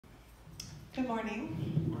Good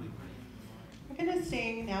morning. We're going to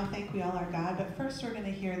sing Now Thank We All Our God, but first we're going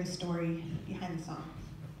to hear the story behind the song.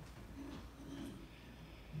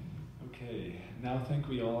 Okay, now thank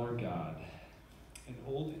we all our God. An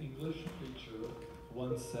old English preacher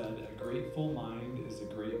once said, "A grateful mind is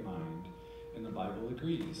a great mind," and the Bible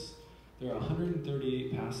agrees. There are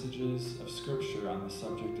 138 passages of Scripture on the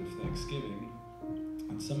subject of Thanksgiving,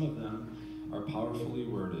 and some of them are powerfully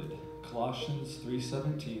worded. Colossians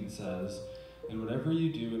 3:17 says, "And whatever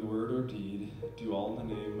you do in word or deed, do all in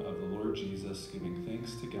the name of the Lord Jesus, giving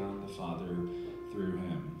thanks to God the Father through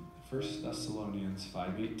him." 1 Thessalonians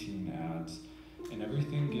 5:18 adds, "In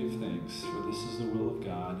everything give thanks, for this is the will of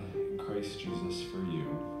God in Christ Jesus for you."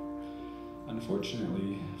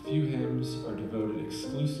 Unfortunately, few hymns are devoted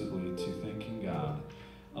exclusively to thanking God.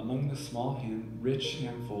 Among the small rich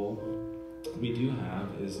handful we do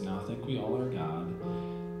have is Now Thank We All Our God.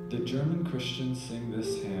 The German Christians sing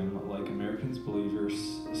this hymn like Americans believers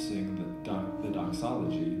sing the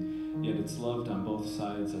doxology, yet it's loved on both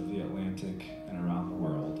sides of the Atlantic and around the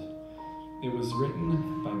world. It was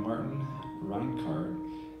written by Martin Reinhardt,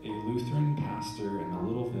 a Lutheran pastor in the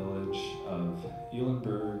little village of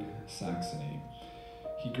Eilenberg, Saxony.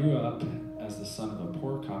 He grew up as the son of a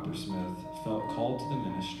poor coppersmith, felt called to the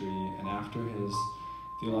ministry, and after his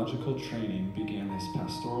theological training began his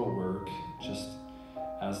pastoral work just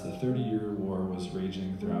as the 30-year War was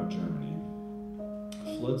raging throughout Germany.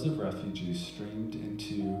 Floods of refugees streamed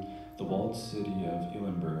into the walled city of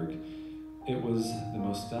Eilenberg. It was the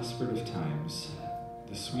most desperate of times.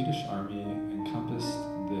 The Swedish army encompassed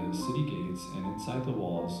the city gates, and inside the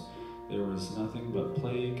walls there was nothing but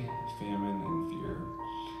plague, famine, and fear.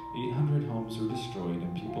 800 homes were destroyed,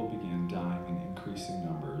 and people began dying in increasing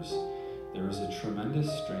numbers. There was a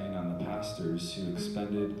tremendous strain on the pastors, who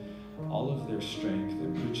expended all of their strength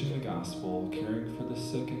in preaching the gospel, caring for the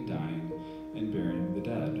sick and dying, and burying the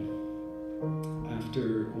dead.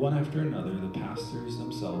 One after another, the pastors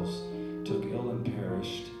themselves took ill and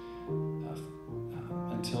perished,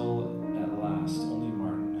 until at last only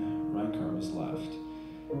Martin Reinhardt was left.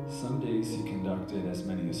 Some days he conducted as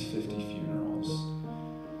many as 50 funerals.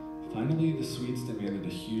 Finally, the Swedes demanded a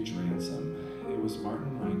huge ransom. It was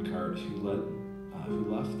Martin Reinhardt who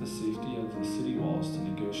left the safety of the city walls to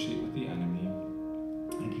negotiate with the enemy,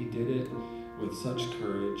 and he did it with such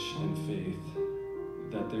courage and faith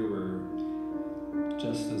that there were,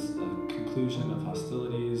 just as the conclusion of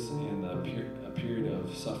hostilities and a period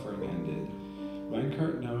of suffering ended.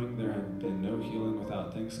 Reinhardt, knowing there had been no healing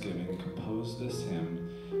without thanksgiving, composed this hymn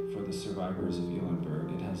for the survivors of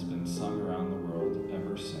Eilenberg. It has been sung around the world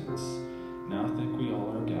ever since. Now thank we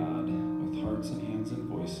all our God, with hearts and hands and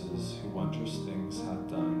voices, who wondrous things hath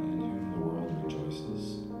done, in whom the world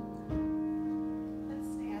rejoices. Let's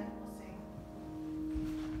stand, we'll sing.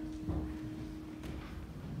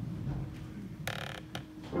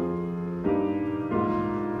 Thank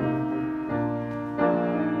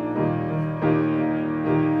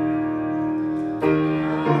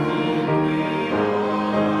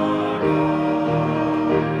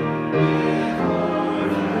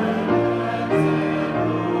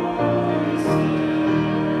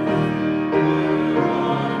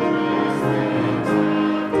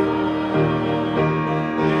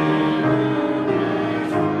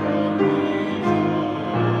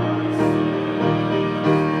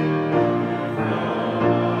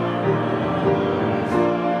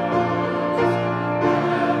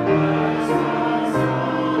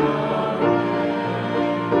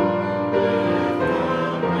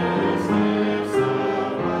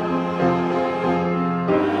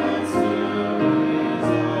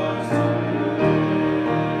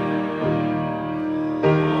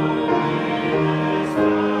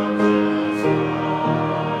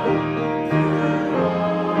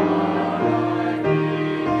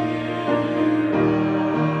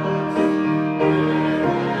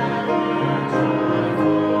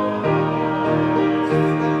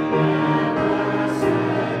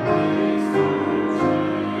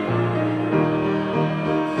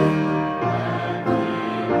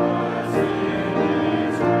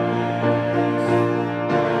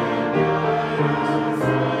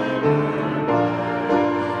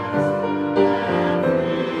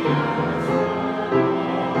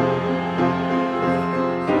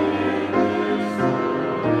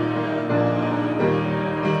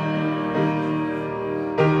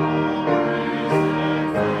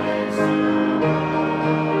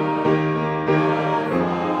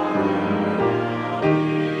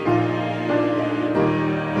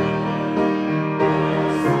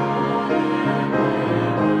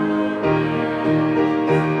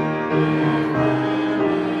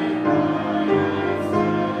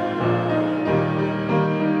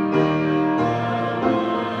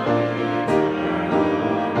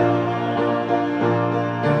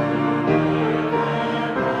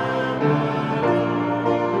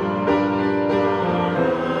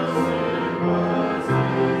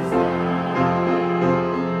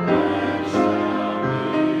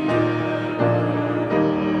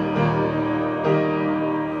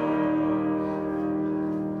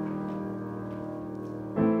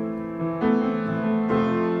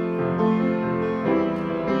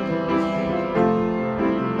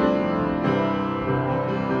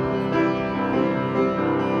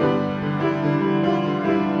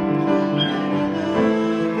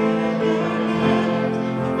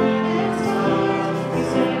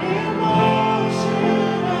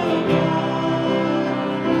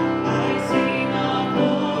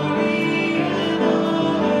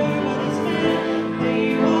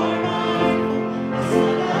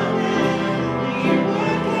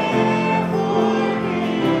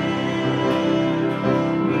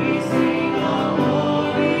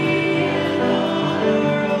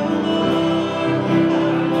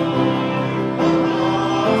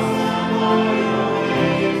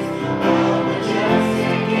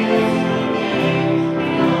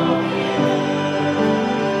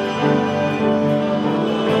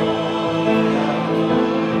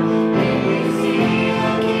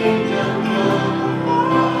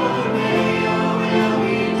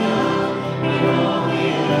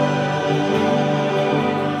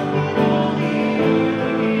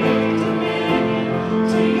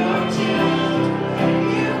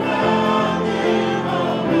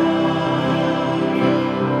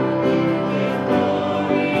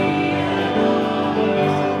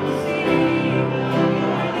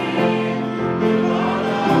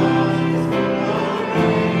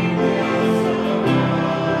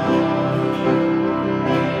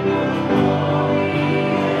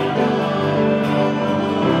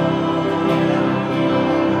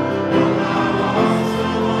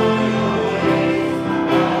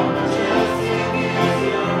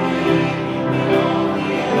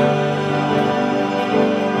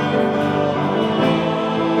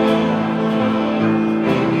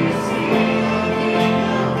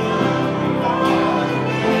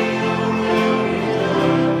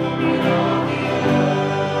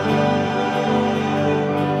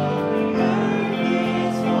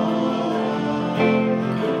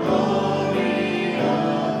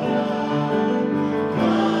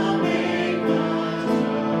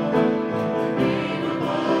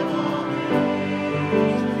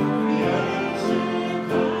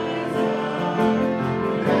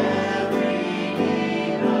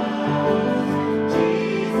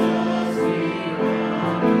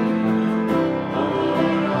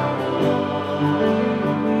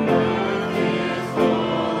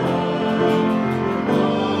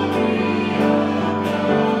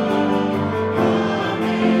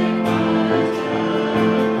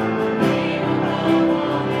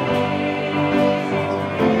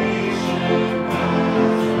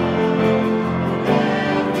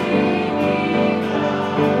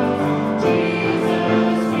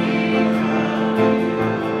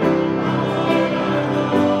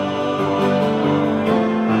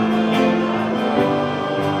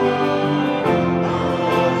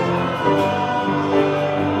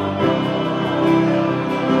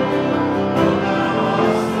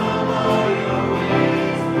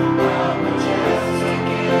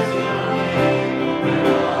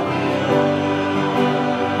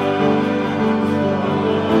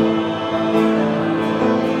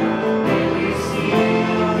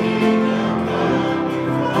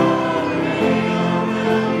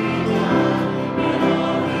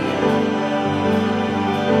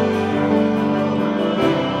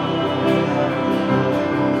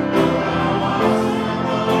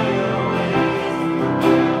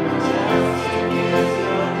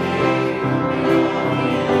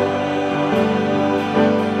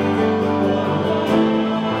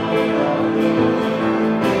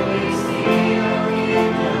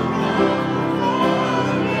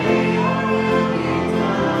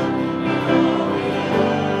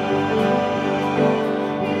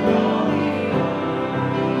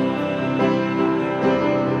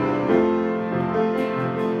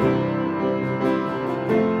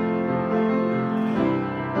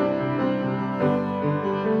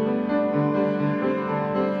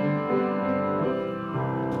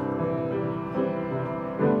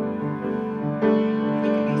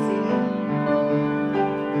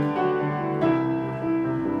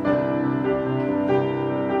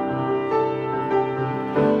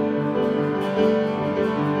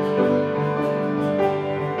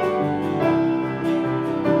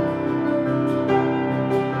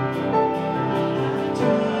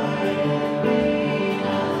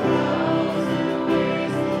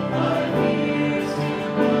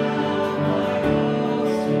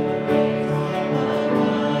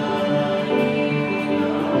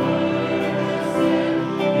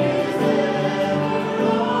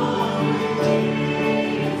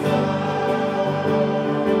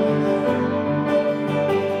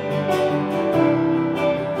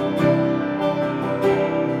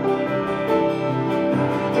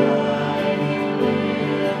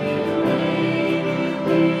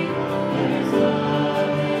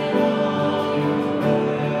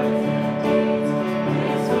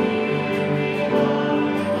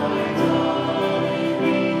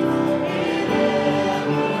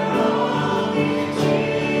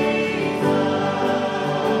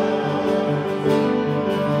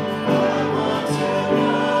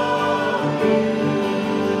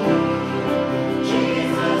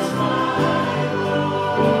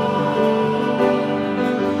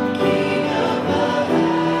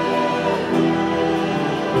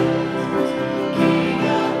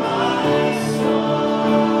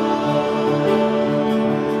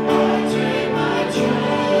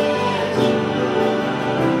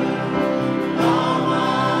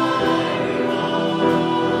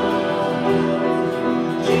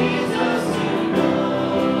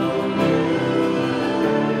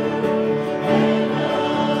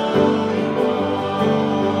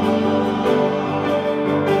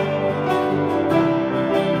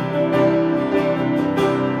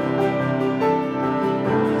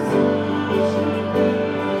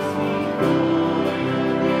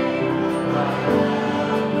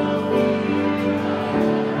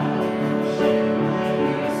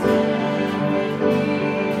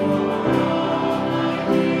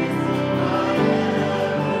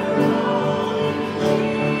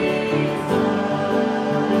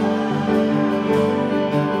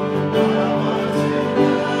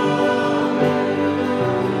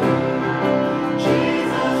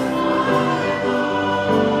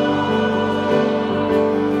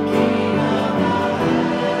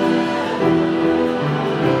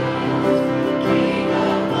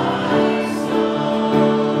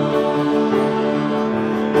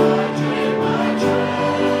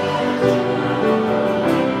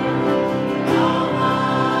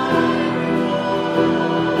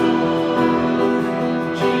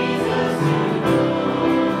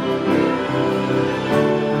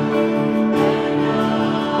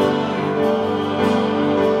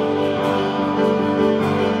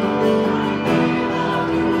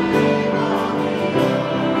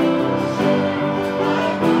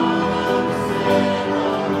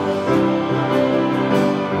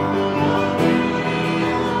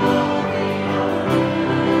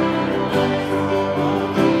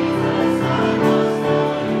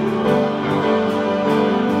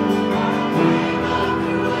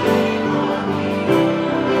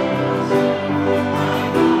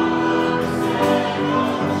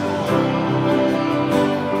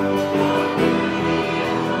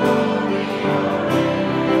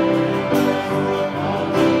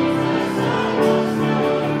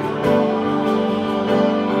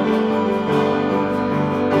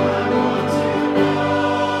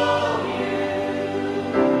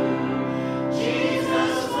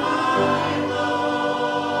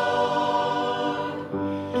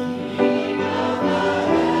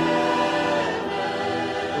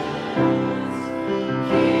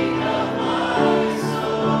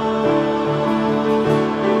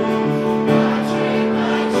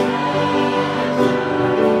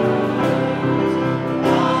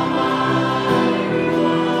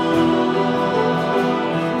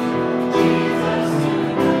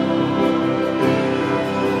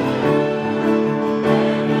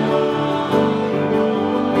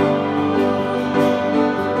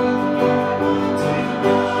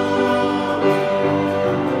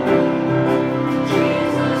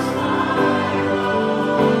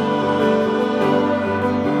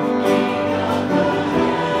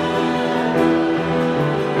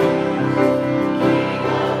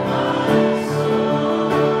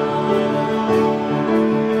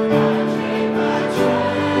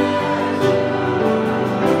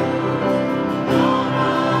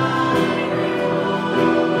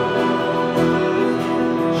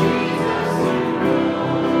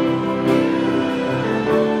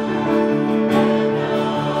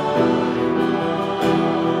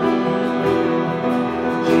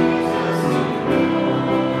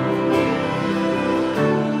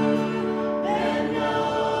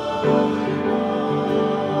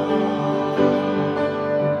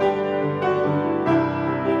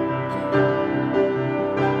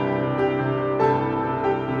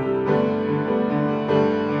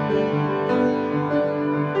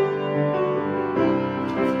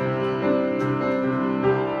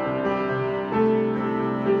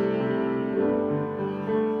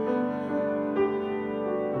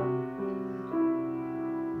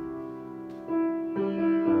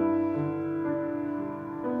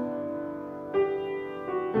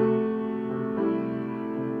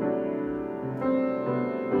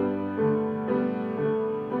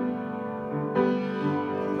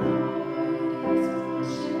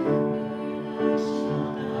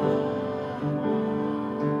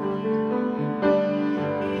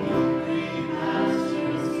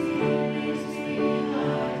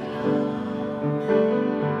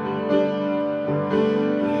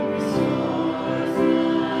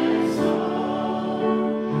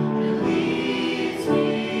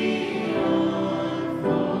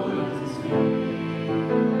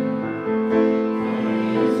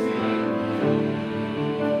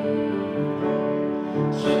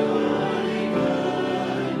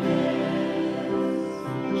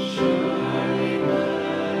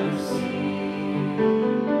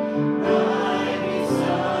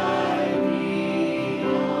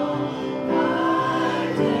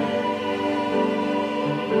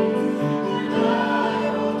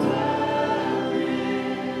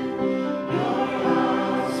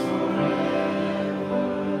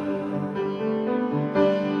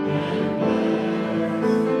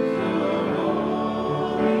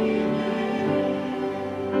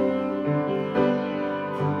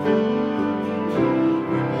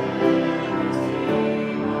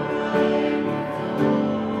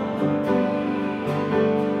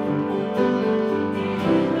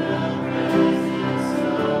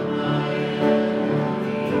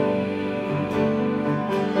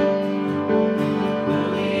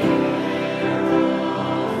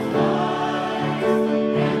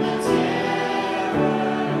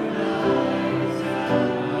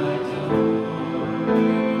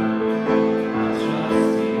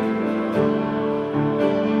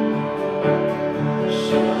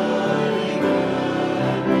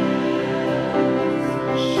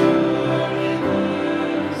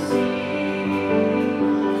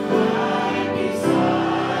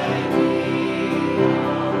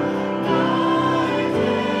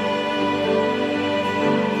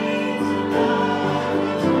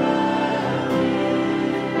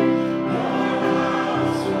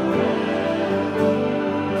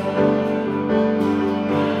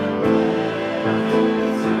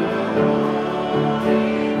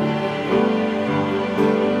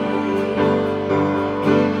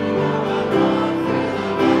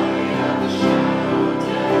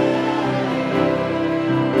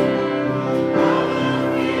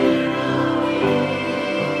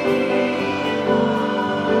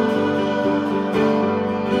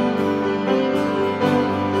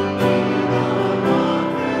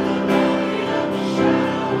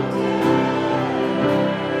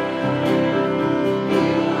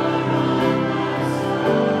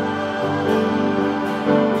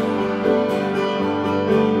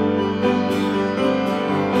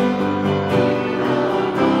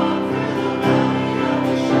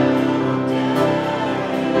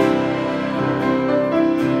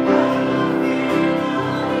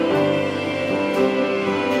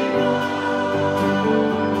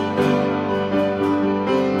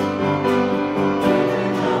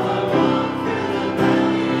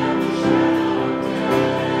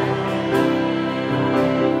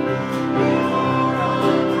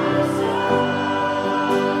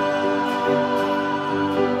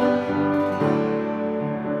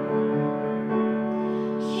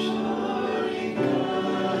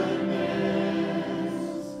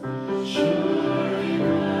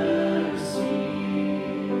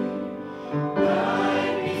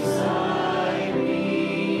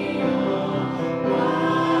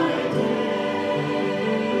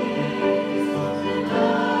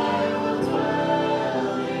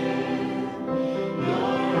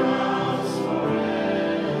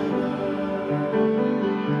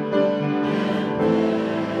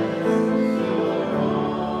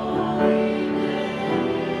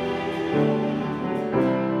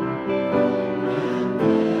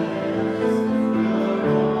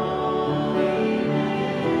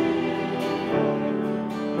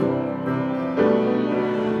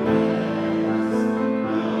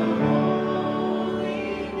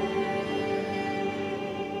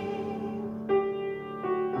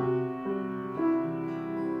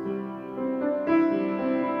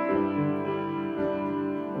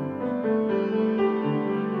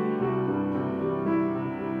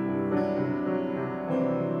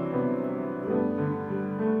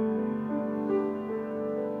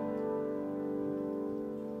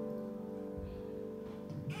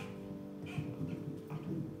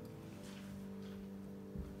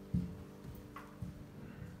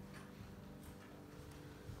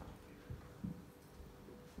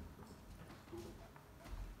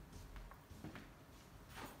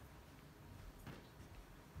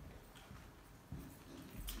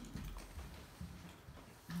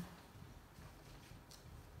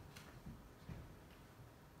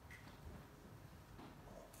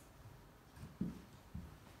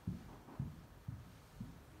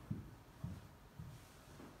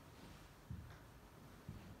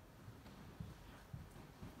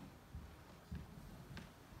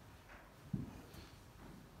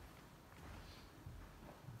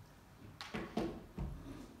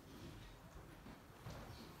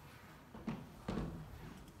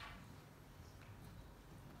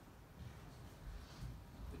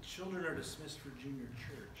Children are dismissed for junior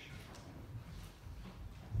church.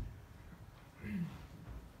 I'm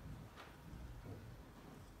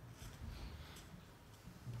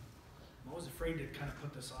always afraid to kind of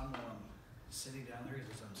put this on while I'm sitting down there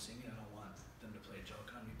because as I'm singing, I don't want them to play a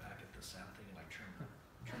joke on me back at the sound thing and like turn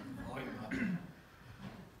the volume up and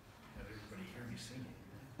have everybody hear me singing.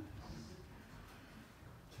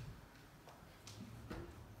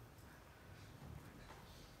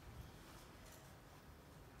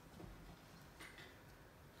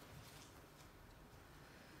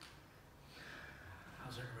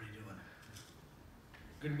 How's everybody doing?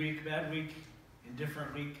 Good week, bad week,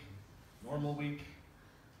 indifferent week, normal week?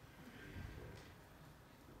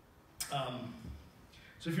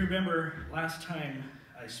 So if you remember last time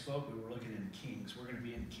I spoke, we were looking in Kings. We're going to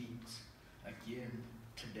be in Kings again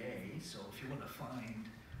today. So if you want to find,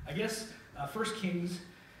 I guess, 1 Kings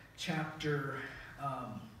chapter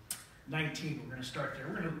 19, we're going to start there.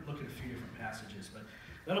 We're going to look at a few different passages, but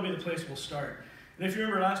that'll be the place we'll start. And if you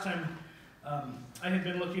remember last time, I had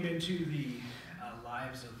been looking into the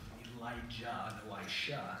lives of Elijah and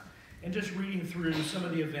Elisha and just reading through some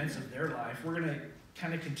of the events of their life. We're going to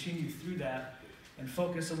kind of continue through that and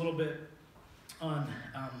focus a little bit on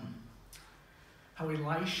how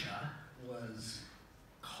Elisha was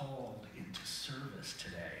called into service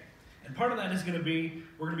today. And part of that is going to be,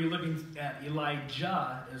 we're going to be looking at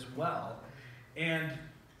Elijah as well. And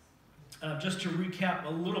just to recap a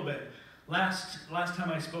little bit, last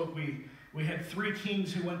time I spoke, we had 3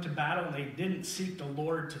 kings who went to battle and they didn't seek the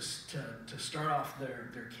Lord to start off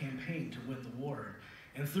their campaign to win the war.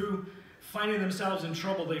 And through finding themselves in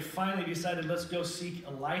trouble, they finally decided, let's go seek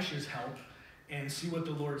Elisha's help and see what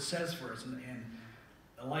the Lord says for us. And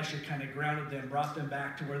Elisha kind of grounded them, brought them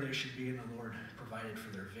back to where they should be, and the Lord provided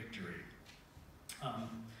for their victory.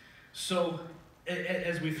 So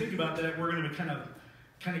as we think about that, we're going to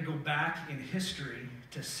kind of go back in history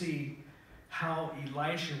to see how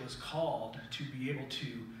Elisha was called to be able to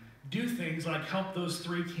do things like help those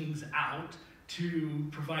 3 kings out to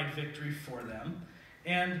provide victory for them.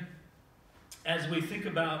 And as we think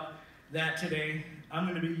about that today, I'm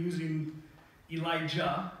going to be using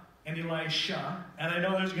Elijah and Elisha, and I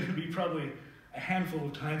know there's going to be probably a handful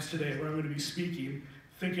of times today where I'm going to be speaking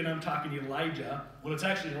thinking I'm talking Elijah when it's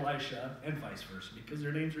actually Elisha, and vice versa, because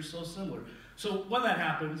their names are so similar. So when that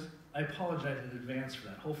happens, I apologize in advance for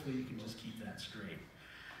that. Hopefully you can just keep that straight.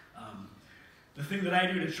 The thing that I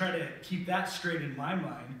do to try to keep that straight in my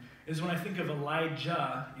mind is when I think of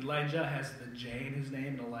Elijah, Elijah has the J in his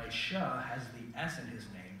name, and Elisha has the S in his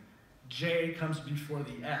name. J comes before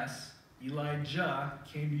the S. Elijah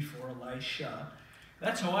came before Elisha.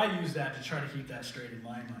 That's how I use that to try to keep that straight in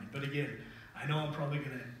my mind. But again, I know I'm probably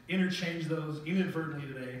going to interchange those inadvertently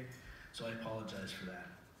today, so I apologize for that.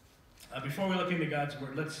 Before we look into God's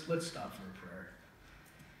Word, let's stop for a prayer.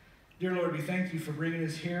 Dear Lord, we thank you for bringing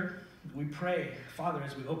us here. We pray, Father,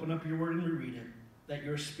 as we open up your Word and we read it, that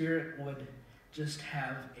your Spirit would just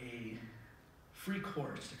have a free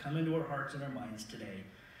course to come into our hearts and our minds today,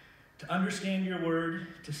 to understand your Word,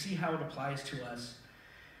 to see how it applies to us.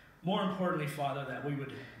 More importantly, Father, that we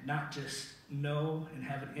would not just know and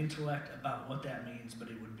have an intellect about what that means, but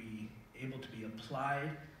it would be able to be applied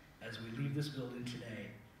as we leave this building today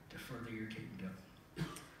to further your kingdom.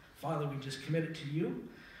 Father, we just commit it to you.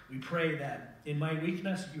 We pray that in my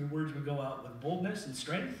weakness, your words would go out with boldness and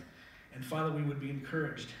strength. And Father, we would be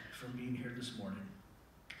encouraged from being here this morning.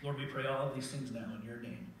 Lord, we pray all of these things now in your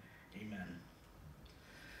name. Amen.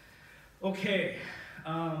 Okay,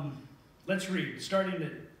 let's read, starting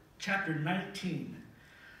at chapter 19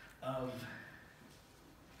 of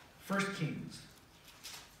 1 Kings.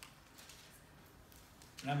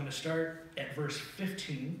 And I'm going to start at verse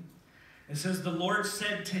 15. It says, the Lord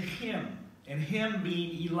said to him, and him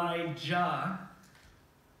being Elijah,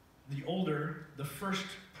 the older, the first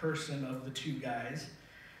person of the 2 guys,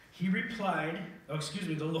 he replied,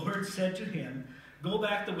 the Lord said to him, go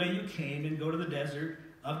back the way you came and go to the desert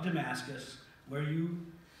of Damascus,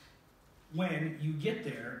 when you get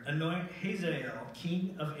there, anoint Hazael,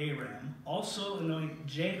 king of Aram, also anoint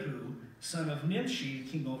Jehu, son of Nimshi,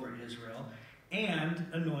 king over Israel, and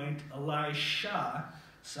anoint Elisha,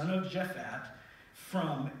 son of Japhat,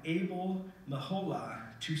 from Abel-Meholah,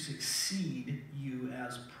 to succeed you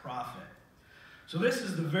as prophet. So this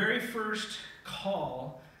is the very first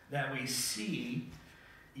call that we see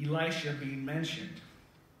Elisha being mentioned.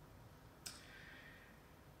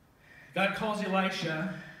 God calls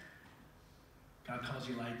Elijah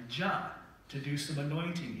to do some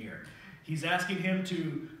anointing here. He's asking him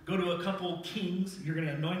to go to a couple kings. You're going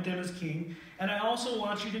to anoint them as king. And I also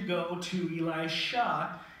want you to go to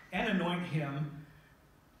Elisha and anoint him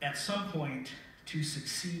at some point to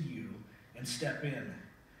succeed you and step in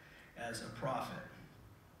as a prophet.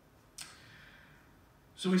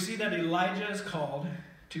 So we see that Elijah is called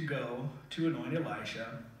to go to anoint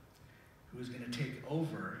Elisha, who is going to take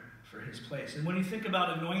over for his place. And when you think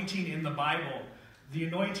about anointing in the Bible, the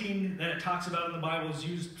anointing that it talks about in the Bible is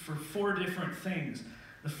used for 4 different things.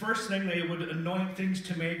 The first thing, they would anoint things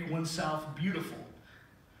to make oneself beautiful.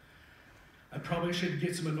 I probably should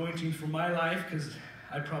get some anointing for my life because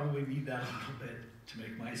I probably need that a little bit to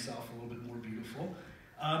make myself a little bit more beautiful.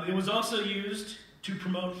 It was also used to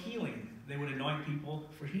promote healing. They would anoint people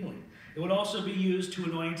for healing. It would also be used to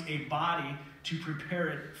anoint a body to prepare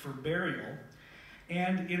it for burial.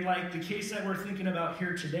 And in like the case that we're thinking about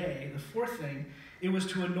here today, the 4th thing, it was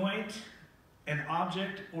to anoint an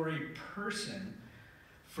object or a person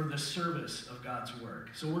for the service of God's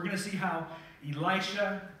work. So we're going to see how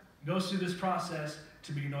Elisha goes through this process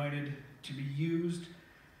to be anointed, to be used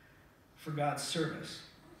for God's service.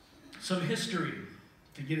 Some history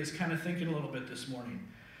to get us kind of thinking a little bit this morning.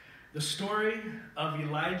 The story of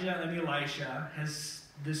Elijah and Elisha has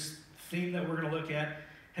this theme that we're going to look at.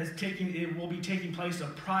 It will be taking place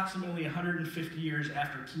approximately 150 years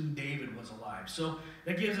after King David was alive. So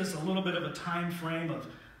that gives us a little bit of a time frame of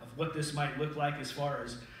what this might look like as far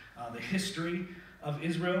as the history of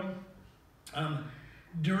Israel.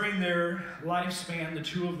 During their lifespan, the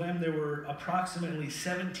 2 of them, there were approximately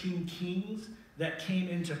 17 kings that came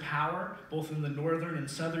into power, both in the northern and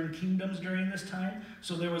southern kingdoms during this time.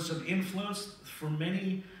 So there was some influence for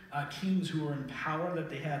many kings who were in power, that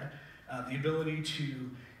they had the ability to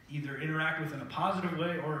either interact with in a positive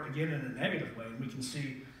way or, again, in a negative way. And we can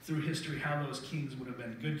see through history how those kings would have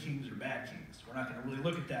been good kings or bad kings. We're not going to really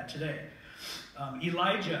look at that today.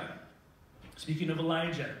 Elijah, speaking of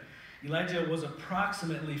Elijah was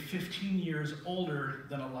approximately 15 years older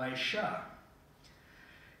than Elisha.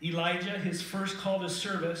 Elijah, his first call to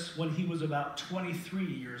service when he was about 23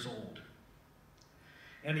 years old.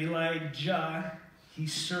 And Elijah, he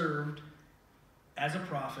served as a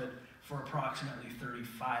prophet for approximately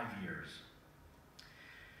 35 years.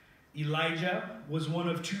 Elijah was one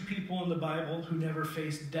of 2 people in the Bible who never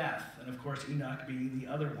faced death, and of course Enoch being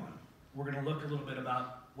the other one. We're going to look a little bit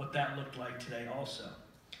about what that looked like today also.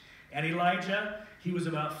 And Elijah, he was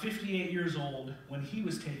about 58 years old when he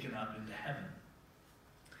was taken up into heaven.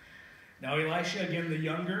 Now Elisha, again the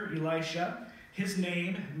younger Elisha, his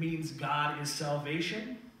name means God is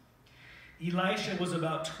salvation. Elisha was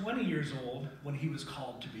about 20 years old when he was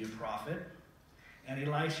called to be a prophet. And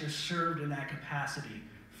Elisha served in that capacity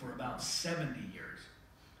for about 70 years.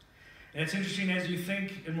 And it's interesting as you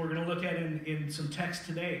think, and we're going to look at in some text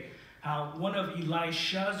today, how one of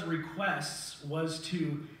Elisha's requests was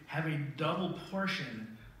to have a double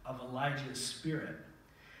portion of Elijah's spirit.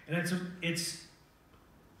 And it's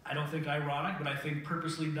I don't think ironic, but I think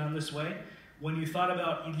purposely done this way. When you thought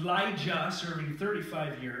about Elijah serving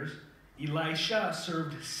 35 years, Elisha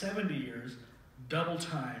served 70 years, double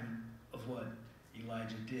time of what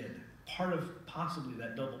Elijah did. Part of possibly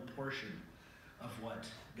that double portion of what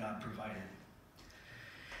God provided.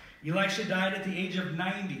 Elisha died at the age of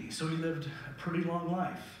 90, so he lived a pretty long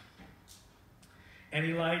life. And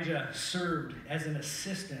Elijah served as an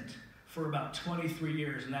assistant for about 23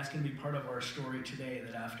 years, and that's going to be part of our story today,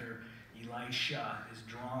 that after Elisha is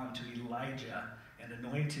drawn to Elijah and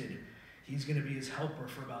anointed, he's going to be his helper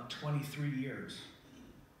for about 23 years.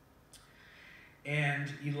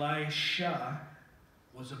 And Elisha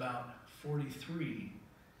was about 43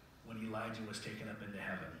 when Elijah was taken up into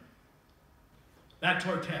heaven. Back to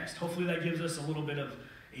our text. Hopefully that gives us a little bit of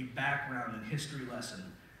a background and history lesson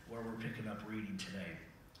where we're picking up reading today.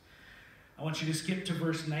 I want you to skip to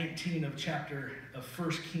verse 19 of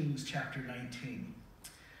 1 Kings chapter 19.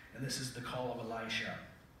 And this is the call of Elisha.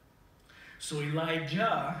 So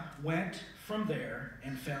Elijah went from there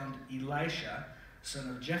and found Elisha, son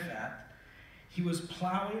of Japhat. He was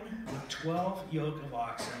plowing with 12 yoke of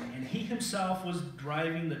oxen, and he himself was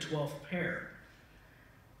driving the 12th pair.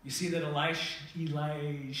 You see that Elisha, he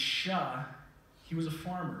was a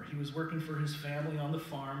farmer. He was working for his family on the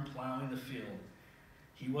farm, plowing the field.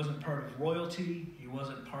 He wasn't part of royalty. He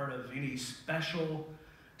wasn't part of any special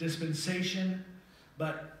dispensation,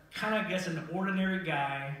 but kind of, I guess, an ordinary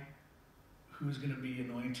guy who's going to be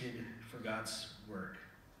anointed for God's work.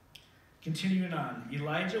 Continuing on,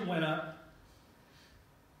 Elijah went up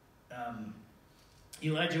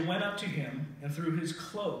to him and threw his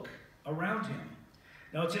cloak around him.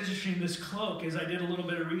 Now it's interesting, this cloak, as I did a little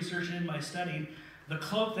bit of research in my study, the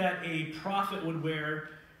cloak that a prophet would wear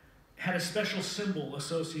had a special symbol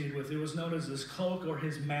associated with it. It was known as this cloak or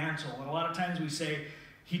his mantle. And a lot of times we say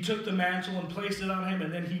He took the mantle and placed it on him,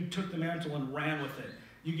 and then he took the mantle and ran with it.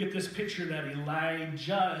 You get this picture that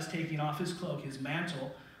Elijah is taking off his cloak, his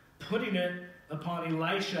mantle, putting it upon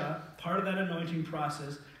Elisha, part of that anointing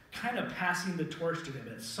process, kind of passing the torch to him.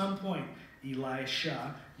 At some point,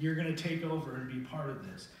 Elisha, you're going to take over and be part of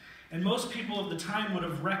this. And most people of the time would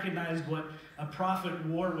have recognized what a prophet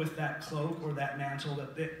wore with that cloak or that mantle,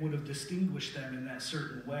 that it would have distinguished them in that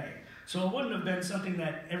certain way. So it wouldn't have been something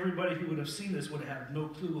that everybody who would have seen this would have had no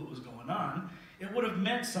clue what was going on. It would have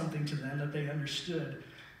meant something to them that they understood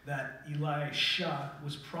that Elisha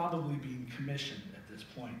was probably being commissioned at this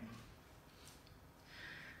point.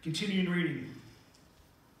 Continuing reading.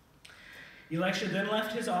 Elisha then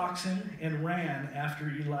left his oxen and ran after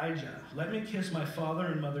Elijah. "Let me kiss my father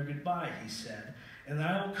and mother goodbye," he said, "and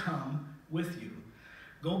I will come with you."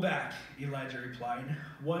 "Go back," Elijah replied.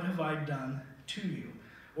 "What have I done to you?"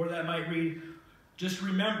 Or that might read, "Just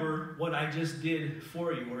remember what I just did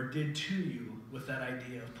for you or did to you," with that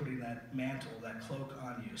idea of putting that mantle, that cloak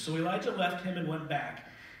on you. So Elijah left him and went back.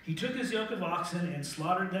 He took his yoke of oxen and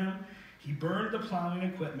slaughtered them. He burned the plowing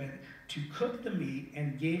equipment to cook the meat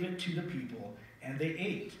and gave it to the people, and they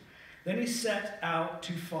ate. Then he set out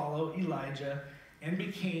to follow Elijah and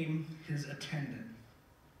became his attendant.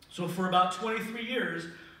 So for about 23 years,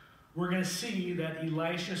 we're going to see that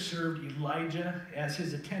Elisha served Elijah as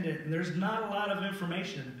his attendant, and there's not a lot of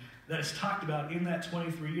information that is talked about in that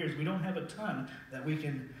 23 years. We don't have a ton that we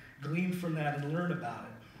can glean from that and learn about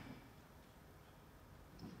it.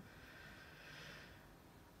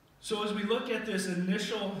 So as we look at this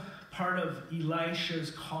initial part of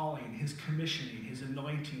Elisha's calling, his commissioning, his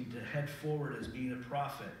anointing to head forward as being a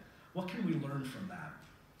prophet, what can we learn from that?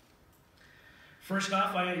 First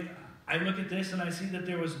off, I look at this and I see that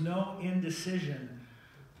there was no indecision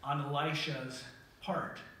on Elisha's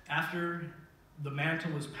part. After the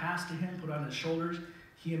mantle was passed to him, put on his shoulders,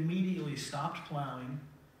 he immediately stopped plowing,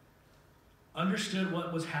 understood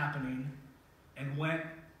what was happening, and went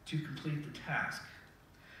to complete the task.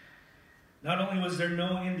 Not only was there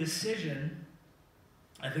no indecision,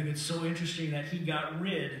 I think it's so interesting that he got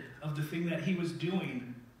rid of the thing that he was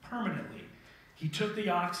doing permanently. He took the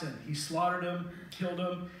oxen, he slaughtered them, killed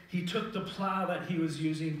them. He took the plow that he was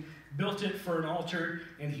using, built it for an altar,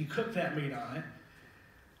 and he cooked that meat on it.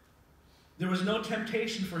 There was no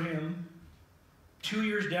temptation for him 2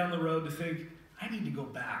 years down the road to think, I need to go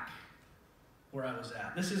back where I was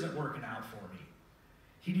at. This isn't working out for me.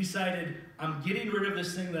 He decided, I'm getting rid of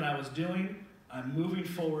this thing that I was doing, I'm moving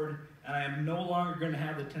forward, and I am no longer going to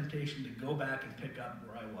have the temptation to go back and pick up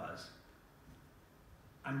where I was.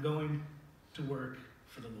 I'm going to work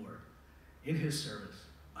for the Lord in his service.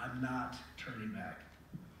 I'm not turning back.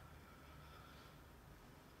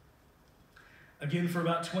 Again, for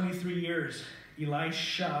about 23 years,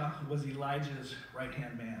 Elisha was Elijah's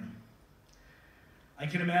right-hand man. I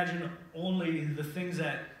can imagine only the things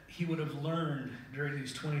that he would have learned during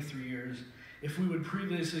these 23 years. If we would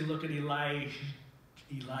previously look at Elijah's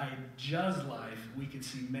life, we could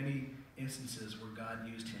see many instances where God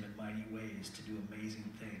used him in mighty ways to do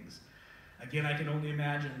amazing things. Again, I can only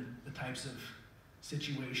imagine the types of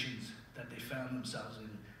situations that they found themselves in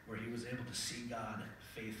where he was able to see God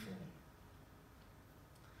faithful.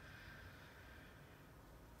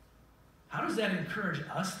 How does that encourage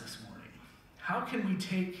us this morning? How can we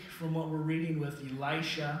take from what we're reading with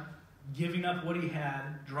Elisha, giving up what he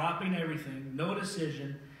had, dropping everything, no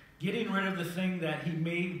decision, getting rid of the thing that he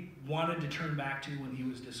may wanted to turn back to when he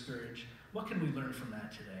was discouraged? What can we learn from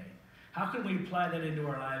that today? How can we apply that into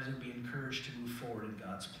our lives and be encouraged to move forward in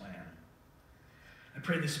God's plan? I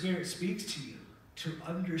pray the Spirit speaks to you to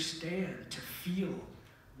understand, to feel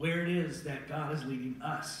where it is that God is leading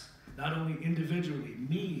us. Not only individually,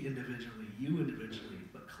 me individually, you individually,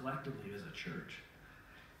 but collectively as a church.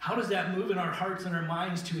 How does that move in our hearts and our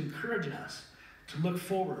minds to encourage us to look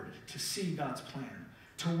forward, to see God's plan,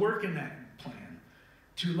 to work in that plan,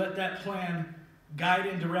 to let that plan guide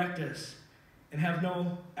and direct us, and have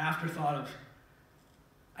no afterthought of,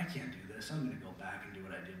 I can't do this, I'm going to go back and do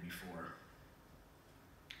what I did before.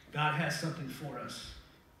 God has something for us.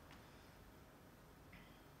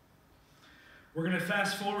 We're going to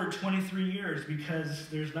fast forward 23 years because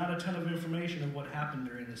there's not a ton of information of what happened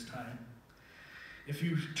during this time. If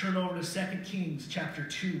you turn over to 2 Kings chapter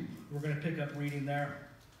 2, we're going to pick up reading there.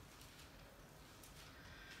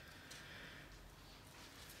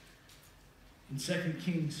 In 2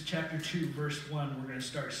 Kings chapter 2, verse 1, we're going to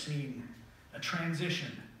start seeing a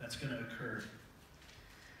transition that's going to occur.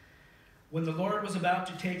 When the Lord was about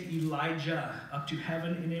to take Elijah up to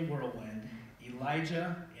heaven in a whirlwind,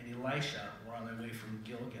 Elijah and Elisha were on their way from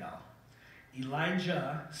Gilgal.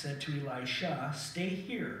 Elijah said to Elisha, "Stay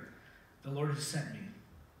here. The Lord has sent me."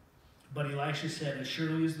 But Elisha said, "As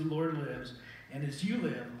surely as the Lord lives, and as you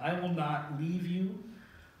live, I will not leave you."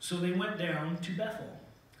 So they went down to Bethel.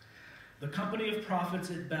 The company of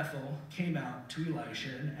prophets at Bethel came out to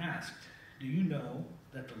Elisha and asked, "Do you know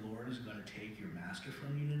that the Lord is going to take your master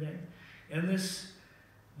from you today?" And this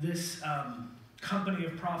company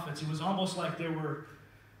of prophets, it was almost like there were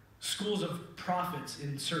schools of prophets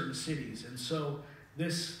in certain cities. And so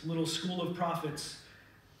this little school of prophets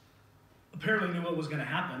apparently knew what was going to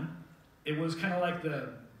happen. It was kind of like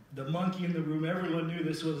the monkey in the room. Everyone knew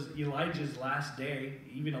this was Elijah's last day.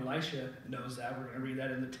 Even Elisha knows that. We're going to read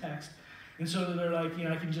that in the text. And so they're like,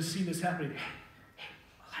 I can just see this happening. Hey,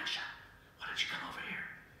 Elisha, why don't you come over here?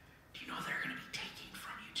 Do you know they're going to be taking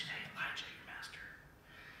from you today, Elijah, your master?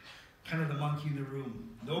 Kind of the monkey in the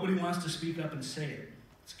room. Nobody wants to speak up and say it.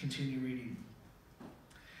 Let's continue reading.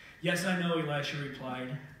 "Yes, I know," Elisha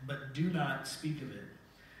replied, "but do not speak of it."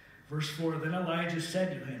 Verse 4, "Then Elijah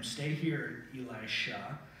said to him, 'Stay here,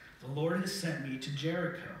 Elisha. The Lord has sent me to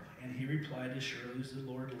Jericho.' And he replied, 'As surely as the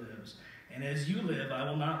Lord lives, and as you live, I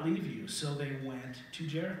will not leave you.' So they went to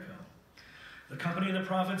Jericho. The company of the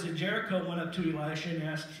prophets at Jericho went up to Elisha and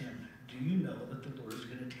asked him, 'Do you know that the Lord is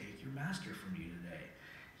going to take your master from you today?'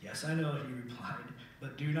 'Yes, I know,' he replied,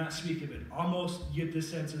 'but do not speak of it.'" Almost you get this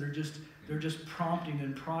sense that they're just prompting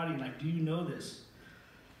and prodding, like, "Do you know this?"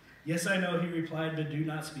 "Yes, I know," he replied, "but do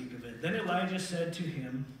not speak of it." Then Elijah said to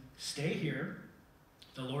him, "Stay here.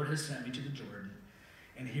 The Lord has sent me to the Jordan."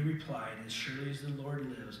 And he replied, "As surely as the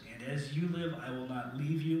Lord lives, and as you live, I will not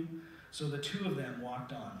leave you." So the two of them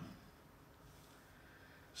walked on.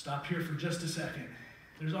 Stop here for just a second.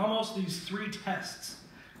 There's almost these three tests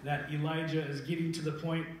that Elijah is getting to the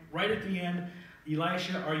point right at the end.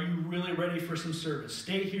 "Elisha, are you really ready for some service?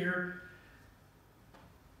 Stay here.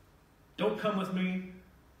 Don't come with me."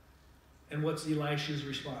 And what's Elisha's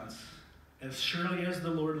response? "As surely as the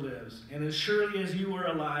Lord lives, and as surely as you are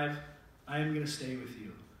alive, I am going to stay with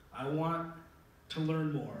you. I want to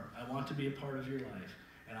learn more. I want to be a part of your life,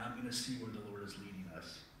 and I'm going to see where the Lord is leading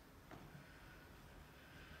us."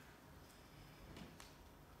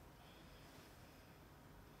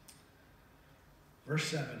 Verse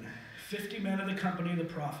 7, 50 men of the company of the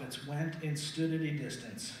prophets went and stood at a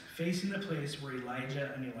distance, facing the place where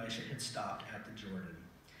Elijah and Elisha had stopped at the Jordan.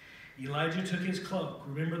 Elijah took his cloak.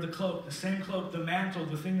 Remember the cloak, the same cloak, the mantle,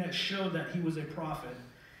 the thing that showed that he was a prophet.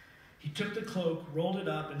 He took the cloak, rolled it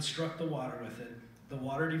up, and struck the water with it. The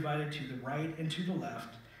water divided to the right and to the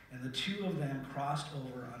left, and the two of them crossed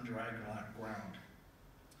over on dry ground.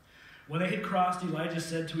 When they had crossed, Elijah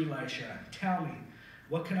said to Elisha, "Tell me,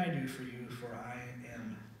 what can I do for you before I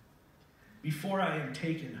am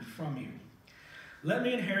taken from you?" "Let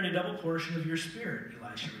me inherit a double portion of your spirit,"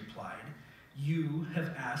 Elisha replied. "You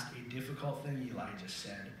have asked a difficult thing," Elijah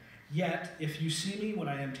said. "Yet, if you see me when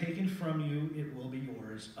I am taken from you, it will be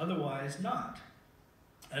yours. Otherwise, not."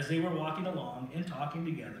 As they were walking along and talking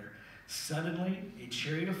together, suddenly a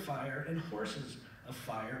chariot of fire and horses of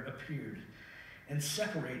fire appeared and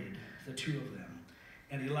separated the two of them.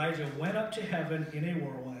 And Elijah went up to heaven in a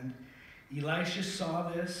whirlwind. Elisha saw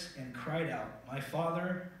this and cried out, my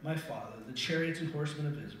father, the chariots and horsemen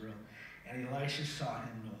of Israel." And Elisha saw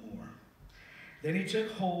him no more. Then he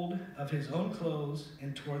took hold of his own clothes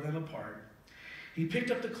and tore them apart. He picked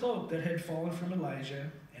up the cloak that had fallen from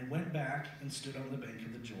Elijah and went back and stood on the bank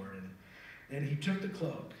of the Jordan. Then he took the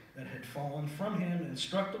cloak that had fallen from him and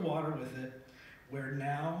struck the water with it, where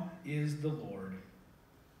now is the Lord.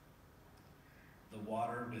 The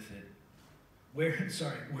water with it.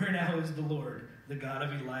 Where now is the Lord, the God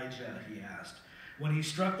of Elijah, he asked. When he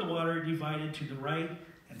struck the water, it divided to the right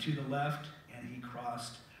and to the left, and he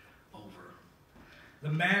crossed over. The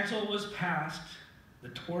mantle was passed, the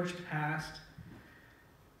torch passed.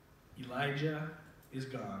 Elijah is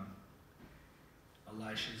gone.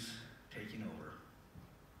 Elisha's taking over.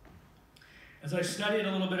 As I studied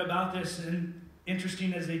a little bit about this, and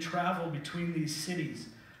interesting as they traveled between these cities,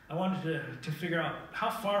 I wanted to figure out how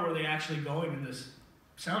far were they actually going in this.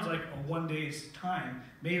 Sounds like a 1 day's time.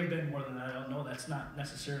 May have been more than that. I don't know. That's not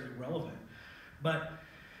necessarily relevant. But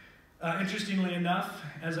interestingly enough,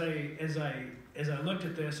 as I looked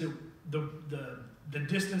at this, the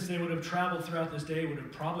distance they would have traveled throughout this day would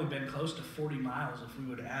have probably been close to 40 miles if we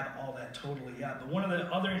would add all that totally up. But one of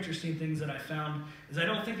the other interesting things that I found is I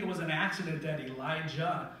don't think it was an accident that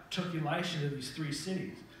Elijah took Elisha to these three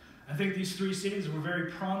cities. I think these three cities were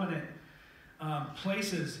very prominent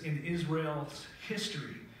places in Israel's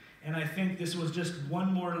history. And I think this was just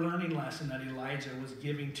one more learning lesson that Elijah was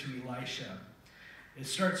giving to Elisha. It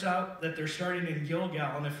starts out that they're starting in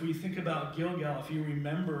Gilgal, and if we think about Gilgal, if you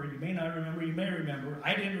remember, you may not remember, you may remember.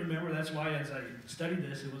 I didn't remember, that's why as I studied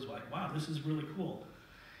this, it was like, wow, this is really cool.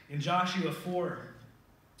 In Joshua 4,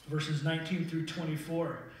 verses 19 through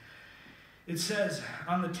 24, it says,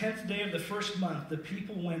 on the 10th day of the first month, the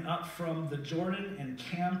people went up from the Jordan and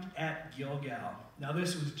camped at Gilgal. Now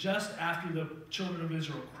this was just after the children of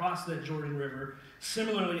Israel crossed that Jordan River.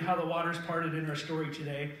 Similarly, how the waters parted in our story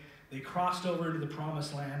today, they crossed over into the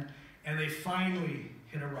promised land, and they finally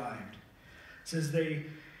had arrived. It says they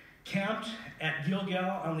camped at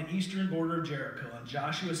Gilgal on the eastern border of Jericho, and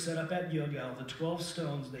Joshua set up at Gilgal the 12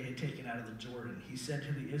 stones they had taken out of the Jordan. He said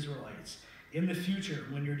to the Israelites, in the future,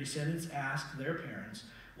 when your descendants ask their parents,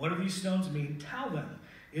 what do these stones mean? Tell them,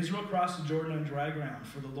 Israel crossed the Jordan on dry ground,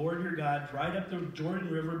 for the Lord your God dried up the Jordan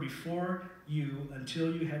River before you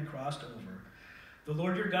until you had crossed over. The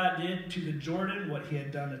Lord your God did to the Jordan what he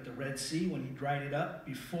had done at the Red Sea when he dried it up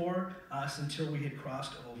before us until we had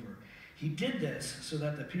crossed over. He did this so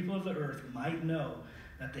that the people of the earth might know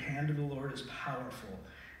that the hand of the Lord is powerful,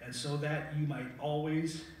 and so that you might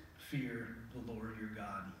always fear the Lord your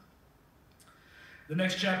God. The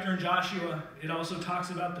next chapter in Joshua, it also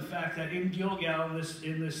talks about the fact that in Gilgal,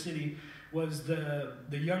 in this city, was the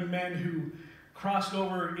young men who crossed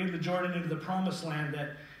over in the Jordan into the promised land,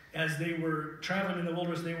 that as they were traveling in the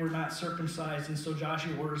wilderness, they were not circumcised, and so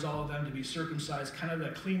Joshua orders all of them to be circumcised, kind of the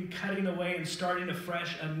clean cutting away and starting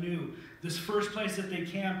afresh anew. This first place that they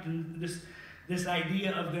camped, and this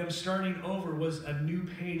idea of them starting over was a new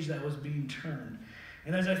page that was being turned.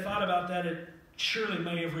 And as I thought about that, it surely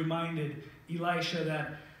may have reminded Elisha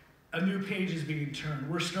that a new page is being turned.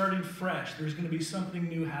 We're starting fresh. There's going to be something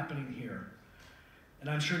new happening here. And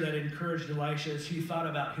I'm sure that encouraged Elisha as he thought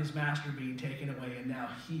about his master being taken away, and now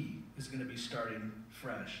he is going to be starting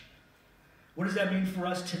fresh. What does that mean for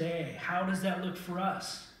us today? How does that look for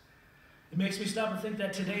us? It makes me stop and think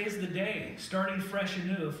that today is the day, starting fresh and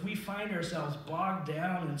new. If we find ourselves bogged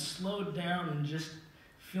down and slowed down and just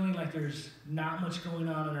feeling like there's not much going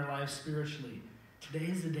on in our lives spiritually, today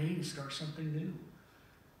is the day to start something new.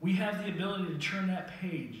 We have the ability to turn that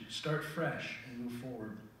page, start fresh, and move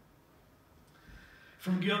forward.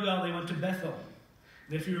 From Gilgal, they went to Bethel.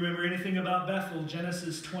 And if you remember anything about Bethel,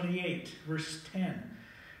 Genesis 28, verse 10.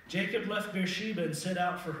 Jacob left Beersheba and set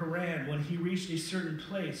out for Haran. When he reached a certain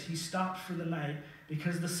place, he stopped for the night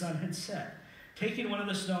because the sun had set. Taking one of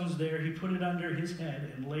the stones there, he put it under his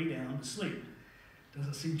head and lay down to sleep.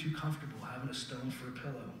 Doesn't seem too comfortable having a stone for a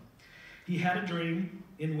pillow. He had a dream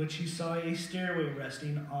in which he saw a stairway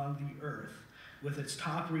resting on the earth, with its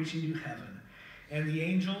top reaching to heaven. And the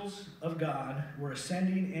angels of God were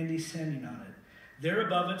ascending and descending on it. There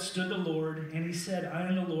above it stood the Lord, and he said, I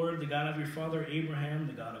am the Lord, the God of your father Abraham,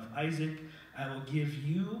 the God of Isaac. I will give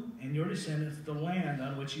you and your descendants the land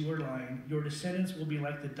on which you are lying. Your descendants will be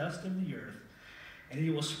like the dust of the earth, and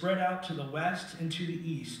you will spread out to the west and to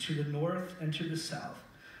the east, to the north and to the south.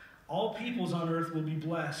 All peoples on earth will be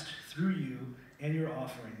blessed through you and your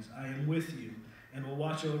offerings. I am with you and will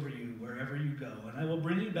watch over you wherever you go. And I will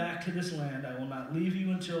bring you back to this land. I will not leave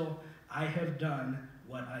you until I have done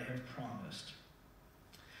what I have promised.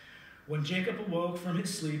 When Jacob awoke from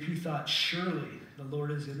his sleep, he thought, surely the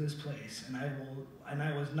Lord is in this place, and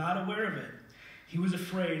I was not aware of it. He was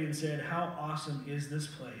afraid and said, how awesome is this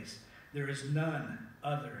place? There is none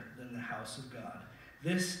other than the house of God.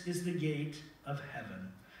 This is the gate of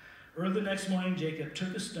heaven. Early the next morning, Jacob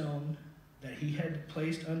took a stone that he had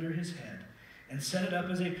placed under his head and set it up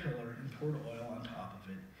as a pillar and poured oil on top of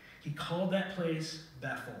it. He called that place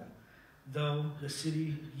Bethel, though the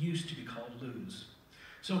city used to be called Luz.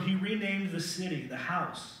 So he renamed the city the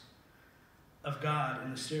house of God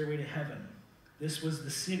and the stairway to heaven. This was the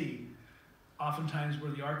city, oftentimes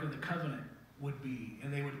where the Ark of the Covenant would be,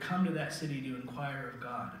 and they would come to that city to inquire of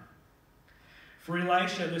God. For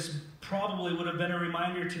Elisha, this probably would have been a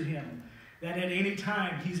reminder to him that at any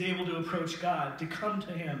time he's able to approach God, to come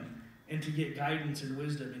to him, and to get guidance and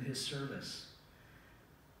wisdom in his service.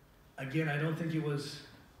 Again, I don't think it was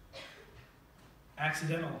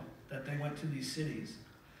accidental that they went to these cities.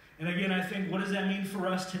 And again, I think, what does that mean for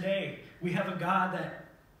us today? We have a God that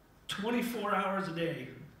 24 hours a day,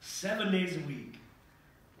 7 days a week,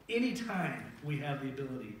 anytime we have the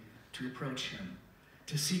ability to approach him,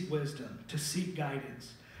 to seek wisdom, to seek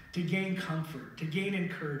guidance, to gain comfort, to gain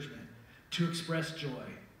encouragement, to express joy.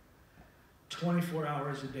 24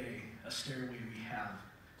 hours a day, a stairway we have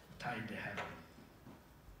tied to heaven.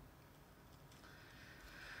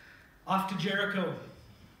 Off to Jericho,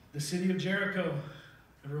 the city of Jericho.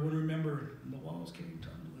 Everyone remember, the walls came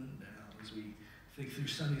tumbling down as we think through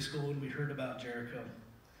Sunday school when we heard about Jericho.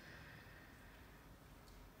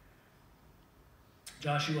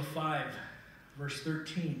 Joshua 5, verse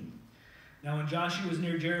 13. Now when Joshua was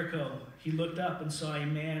near Jericho, he looked up and saw a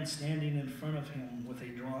man standing in front of him with a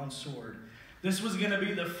drawn sword. This was going to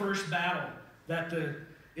be the first battle that the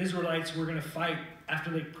Israelites were going to fight after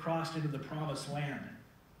they crossed into the promised land.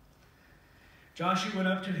 Joshua went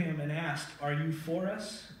up to him and asked, "Are you for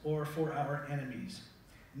us or for our enemies?"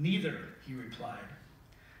 "Neither," he replied.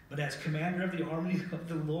 "But as commander of the army of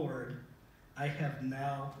the Lord, I have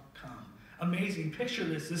now come." Amazing. Picture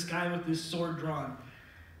this guy with this sword drawn.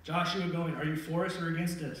 Joshua going, "Are you for us or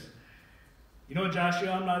against us?" "You know what,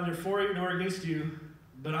 Joshua, I'm neither for you nor against you,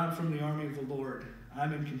 but I'm from the army of the Lord.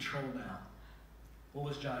 I'm in control now." What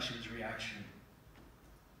was Joshua's reaction?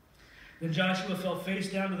 Then Joshua fell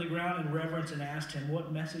face down to the ground in reverence and asked him,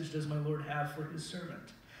 "What message does my Lord have for his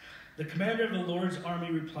servant?" The commander of the Lord's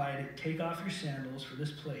army replied, "Take off your sandals, for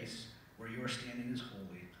this place where you are standing is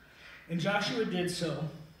holy." And Joshua did so.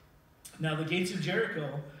 Now the gates of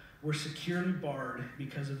Jericho were securely barred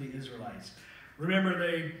because of the Israelites. Remember,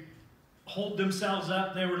 they hold themselves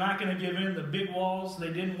up. They were not going to give in. The big walls,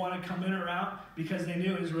 they didn't want to come in or out because they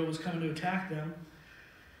knew Israel was coming to attack them.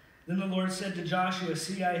 Then the Lord said to Joshua,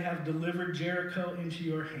 "See, I have delivered Jericho into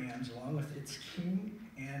your hands, along with its king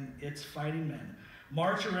and its fighting men.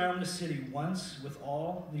 March around the city once with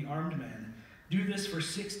all the armed men. Do this for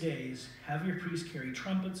 6 days. Have your priests carry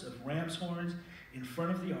trumpets of ram's horns in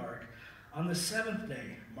front of the ark. On the 7th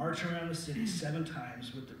day, march around the city 7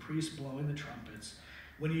 times with the priests blowing the trumpets.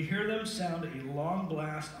 When you hear them sound a long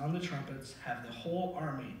blast on the trumpets, have the whole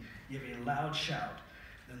army give a loud shout.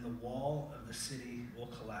 Then the wall of the city will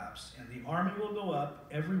collapse, and the army will go up,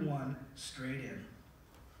 every one straight in."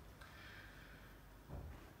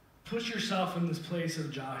 Put yourself in this place of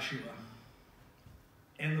Joshua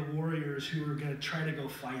and the warriors who are going to try to go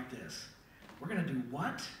fight this. We're going to do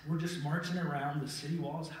what? We're just marching around the city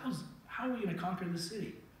walls? How are we going to conquer the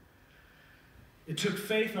city? It took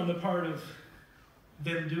faith on the part of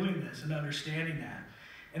them doing this and understanding that.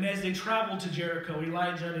 And as they traveled to Jericho,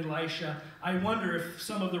 Elijah and Elisha, I wonder if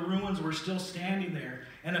some of the ruins were still standing there.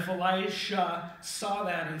 And if Elisha saw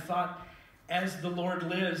that and thought, as the Lord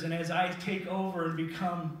lives and as I take over and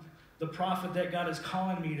become the prophet that God is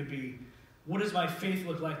calling me to be, what does my faith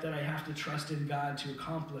look like that I have to trust in God to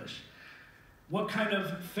accomplish? What kind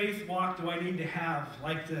of faith walk do I need to have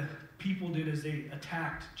like the people did as they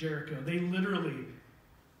attacked Jericho? They literally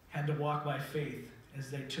had to walk by faith as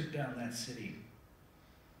they took down that city.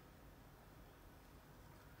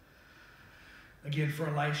 Again, for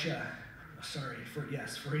Elisha,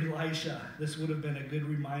 this would have been a good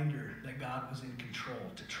reminder that God was in control,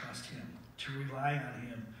 to trust him, to rely on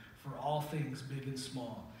him for all things big and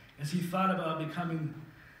small. As he thought about becoming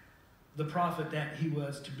the prophet that he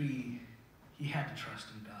was to be, he had to trust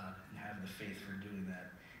in God and have the faith for doing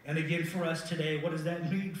that. And again, for us today, what does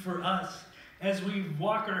that mean for us? As we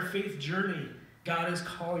walk our faith journey, God is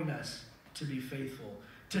calling us to be faithful,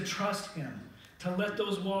 to trust him, to let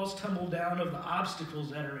those walls tumble down of the obstacles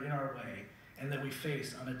that are in our way and that we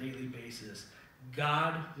face on a daily basis.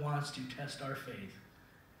 God wants to test our faith,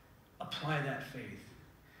 apply that faith,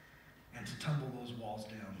 and to tumble those walls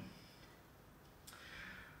down.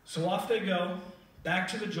 So off they go, back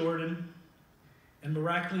to the Jordan, and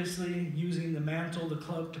miraculously using the mantle, the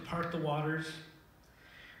cloak, to part the waters.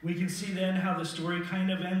 We can see then how the story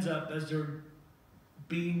kind of ends up as they're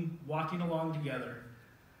walking along together.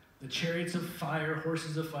 The chariots of fire,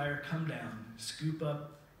 horses of fire come down, scoop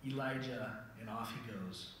up Elijah, and off he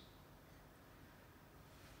goes.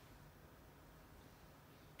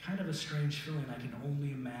 Kind of a strange feeling. I can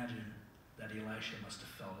only imagine that Elisha must have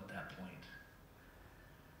felt at that point.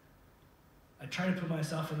 I try to put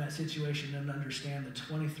myself in that situation and understand the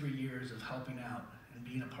 23 years of helping out and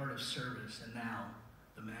being a part of service, and now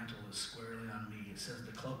the mantle is squarely on me. It says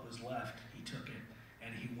the cloak was left, he took it,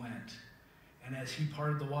 and he went. And as he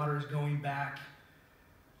parted the waters going back,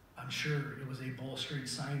 I'm sure it was a bolstering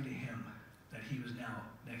sign to him that he was now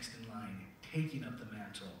next in line, taking up the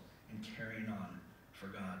mantle and carrying on for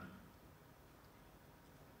God.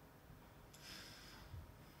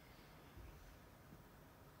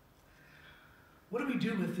 What do we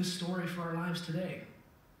do with this story for our lives today?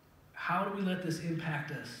 How do we let this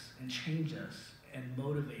impact us and change us and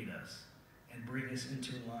motivate us and bring us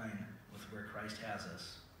into line with where Christ has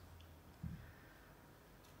us?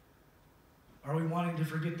 Are we wanting to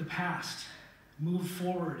forget the past, move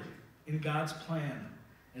forward in God's plan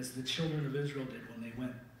as the children of Israel did when they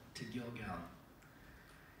went to Gilgal?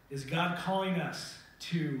 Is God calling us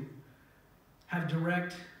to have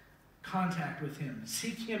direct contact with him?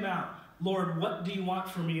 Seek him out. Lord, what do you want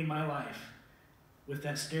for me in my life? With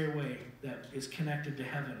that stairway that is connected to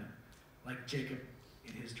heaven, like Jacob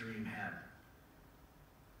in his dream had?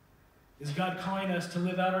 Is God calling us to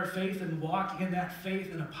live out our faith and walk in that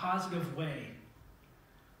faith in a positive way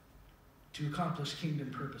to accomplish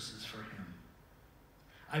kingdom purposes for him?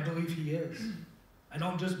 I believe he is. I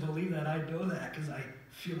don't just believe that, I know that because I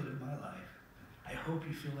feel it in my life. I hope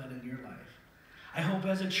you feel that in your life. I hope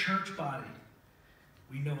as a church body,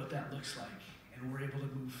 we know what that looks like and we're able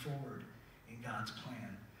to move forward in God's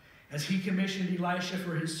plan. As he commissioned Elisha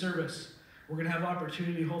for his service, we're going to have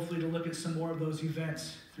opportunity hopefully to look at some more of those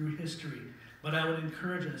events through history. But I would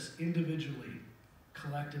encourage us individually,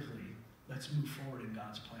 collectively, let's move forward in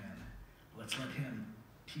God's plan. Let's let him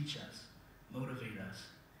teach us, motivate us,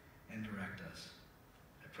 and direct us.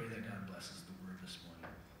 I pray that God blesses the word this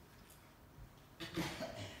morning.